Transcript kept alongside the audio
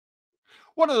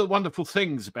One of the wonderful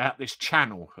things about this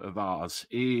channel of ours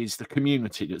is the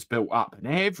community that's built up, and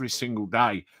every single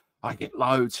day I get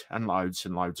loads and loads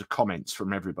and loads of comments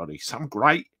from everybody. Some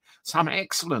great, some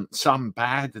excellent, some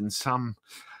bad, and some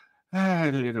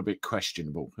a little bit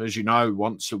questionable. As you know,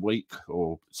 once a week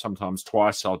or sometimes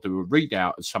twice, I'll do a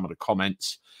readout of some of the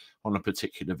comments on a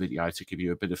particular video to give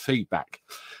you a bit of feedback.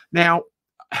 Now,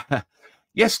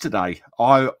 yesterday,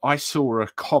 I saw a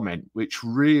comment which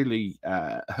really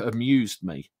amused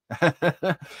me.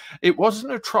 It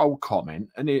wasn't a troll comment,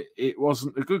 and it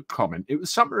wasn't a good comment. It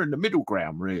was somewhere in the middle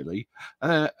ground, really,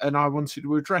 and I wanted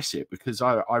to address it because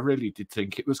I really did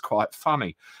think it was quite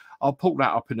funny. I'll pull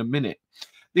that up in a minute.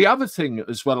 The other thing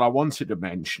as well I wanted to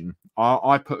mention,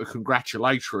 I put a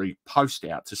congratulatory post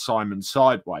out to Simon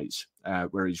Sideways,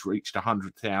 where he's reached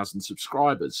 100,000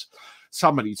 subscribers.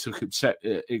 Somebody took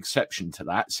exception to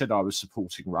that, said I was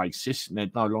supporting racists, and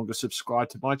they'd no longer subscribe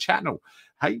to my channel.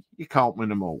 Hey, you can't win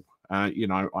them all. You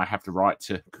know, I have the right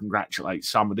to congratulate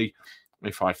somebody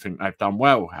if I think they've done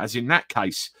well, as in that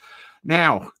case.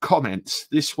 Now, comments.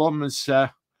 This one was a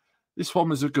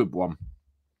good one.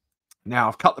 Now,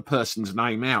 I've cut the person's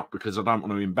name out because I don't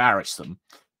want to embarrass them,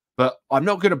 but I'm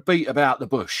not going to beat about the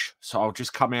bush, so I'll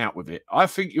just come out with it. I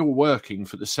think you're working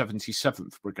for the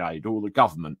 77th Brigade or the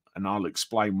government, and I'll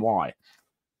explain why.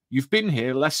 You've been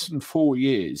here less than 4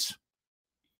 years,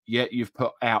 yet you've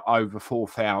put out over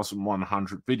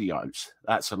 4,100 videos.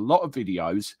 That's a lot of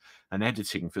videos and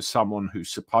editing for someone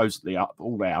who's supposedly up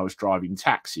all hours driving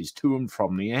taxis to and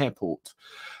from the airport.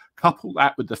 Couple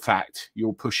that with the fact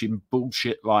you're pushing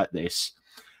bullshit like this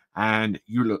and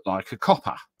you look like a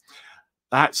copper.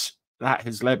 That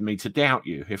has led me to doubt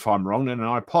you. If I'm wrong, then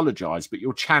I apologise, but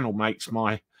your channel makes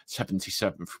my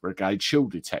 77th Brigade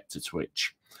shield detector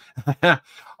twitch.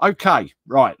 Okay,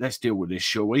 right, let's deal with this,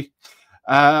 shall we?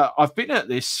 I've been at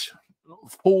this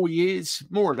 4 years,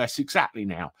 more or less exactly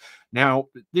now. Now,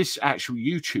 this actual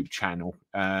YouTube channel,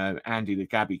 Andy the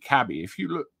Gabby Cabby, if you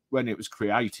look when it was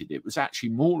created, it was actually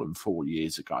more than 4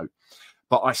 years ago.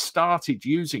 But I started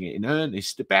using it in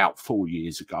earnest about 4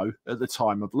 years ago at the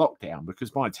time of lockdown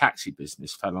because my taxi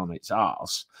business fell on its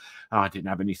arse and I didn't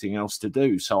have anything else to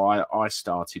do. So I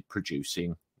started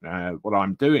producing what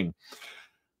I'm doing.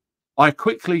 I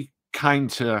quickly came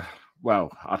to,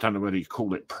 well, I don't know whether you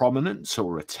call it prominence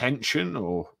or attention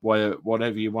or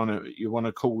whatever you want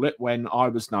to call it, when I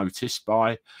was noticed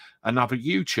by another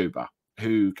YouTuber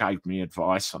who gave me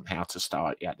advice on how to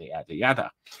start, yada, yada,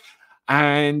 yada.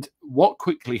 And what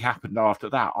quickly happened after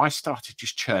that, I started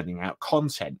just churning out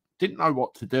content. Didn't know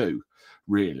what to do,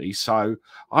 really. So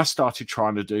I started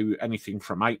trying to do anything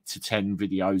from 8 to 10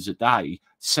 videos a day,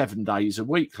 7 days a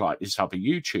week, like this other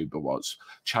YouTuber was,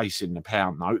 chasing the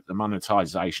pound note, the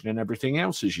monetization and everything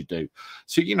else as you do.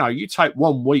 So, you know, you take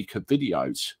 1 week of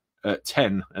videos at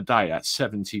 10 a day, that's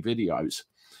 70 videos.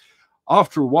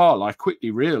 After a while, I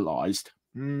quickly realized,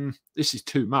 this is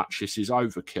too much. This is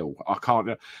overkill. I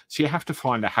can't. So you have to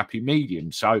find a happy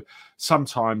medium. So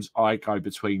sometimes I go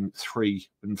between 3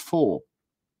 and 4.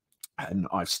 And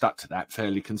I've stuck to that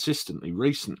fairly consistently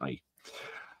recently.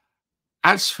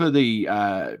 As for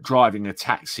the driving a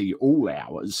taxi all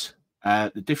hours,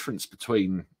 the difference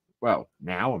between, well,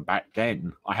 now and back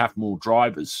then, I have more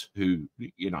drivers who,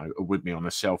 you know, are with me on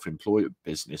a self-employed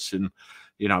business, and,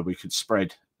 you know, we could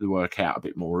spread the work out a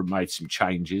bit more and made some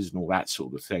changes and all that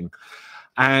sort of thing.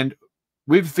 And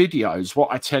with videos,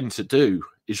 what I tend to do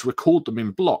is record them in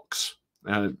blocks.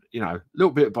 You know, a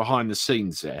little bit behind the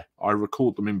scenes there. I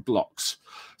record them in blocks.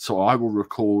 So I will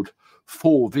record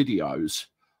 4 videos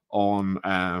on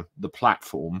the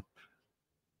platform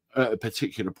at a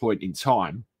particular point in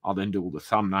time. I'll then do all the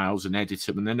thumbnails and edit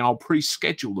them, and then I'll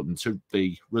pre-schedule them to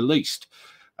be released.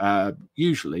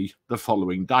 Usually the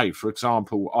following day. For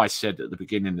example, I said at the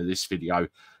beginning of this video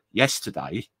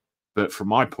yesterday, but from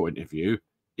my point of view,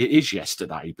 it is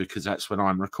yesterday because that's when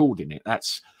I'm recording it.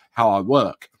 That's how I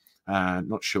work.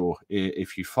 Not sure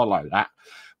if you follow that.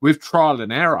 With trial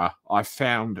and error, I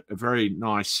found a very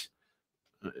nice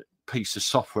piece of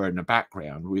software in the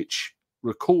background which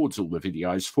records all the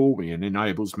videos for me and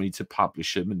enables me to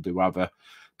publish them and do other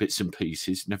bits and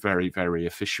pieces in a very, very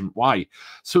efficient way.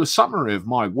 So a summary of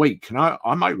my week, and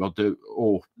I may well do,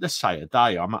 or let's say a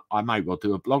day, I may well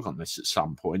do a blog on this at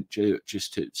some point,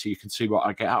 just so you can see what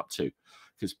I get up to,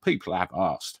 because people have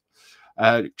asked.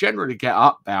 Generally get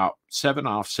up about 7,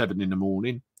 half 7 in the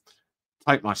morning,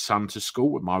 take my son to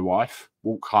school with my wife,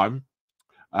 walk home.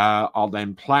 I'll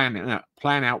then plan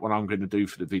out what I'm going to do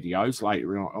for the videos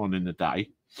later on in the day,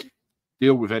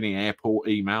 deal with any airport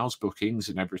emails, bookings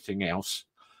and everything else.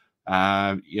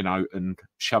 You know, and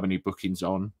shove any bookings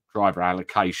on, driver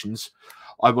allocations.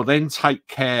 I will then take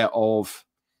care of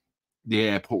the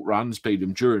airport runs, be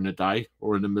them during the day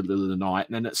or in the middle of the night.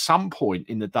 And then at some point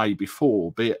in the day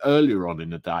before, be it earlier on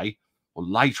in the day or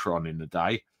later on in the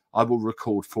day, I will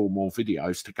record 4 more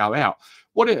videos to go out.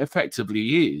 What it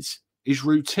effectively is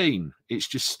routine. It's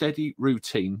just steady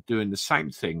routine, doing the same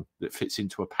thing that fits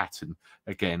into a pattern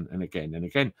again and again and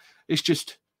again. It's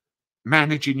just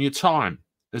managing your time.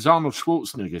 As Arnold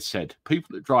Schwarzenegger said,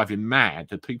 people that drive him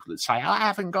mad are people that say, I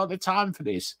haven't got the time for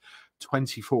this.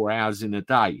 24 hours in a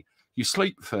day. You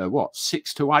sleep for what,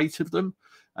 6 to 8 of them?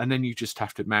 And then you just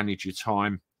have to manage your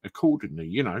time accordingly.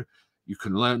 You know, you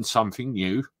can learn something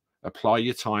new, apply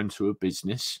your time to a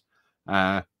business,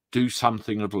 do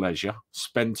something of leisure,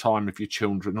 spend time with your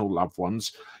children or loved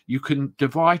ones. You can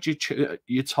divide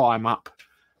your time up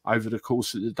over the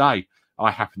course of the day. I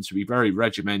happen to be very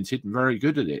regimented and very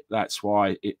good at it. That's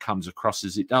why it comes across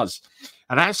as it does.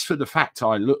 And as for the fact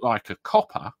I look like a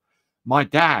copper, my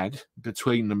dad,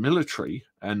 between the military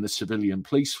and the civilian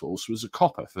police force, was a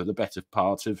copper for the better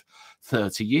part of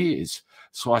 30 years.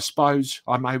 So I suppose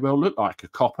I may well look like a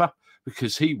copper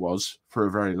because he was for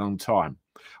a very long time.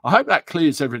 I hope that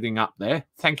clears everything up there.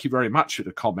 Thank you very much for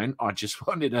the comment. I just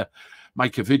wanted to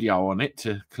make a video on it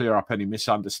to clear up any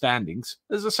misunderstandings.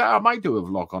 As I say, I may do a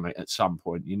vlog on it at some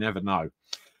point. You never know.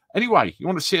 Anyway, you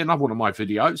want to see another one of my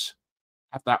videos?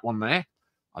 Have that one there.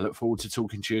 I look forward to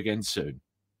talking to you again soon.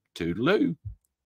 Toodaloo.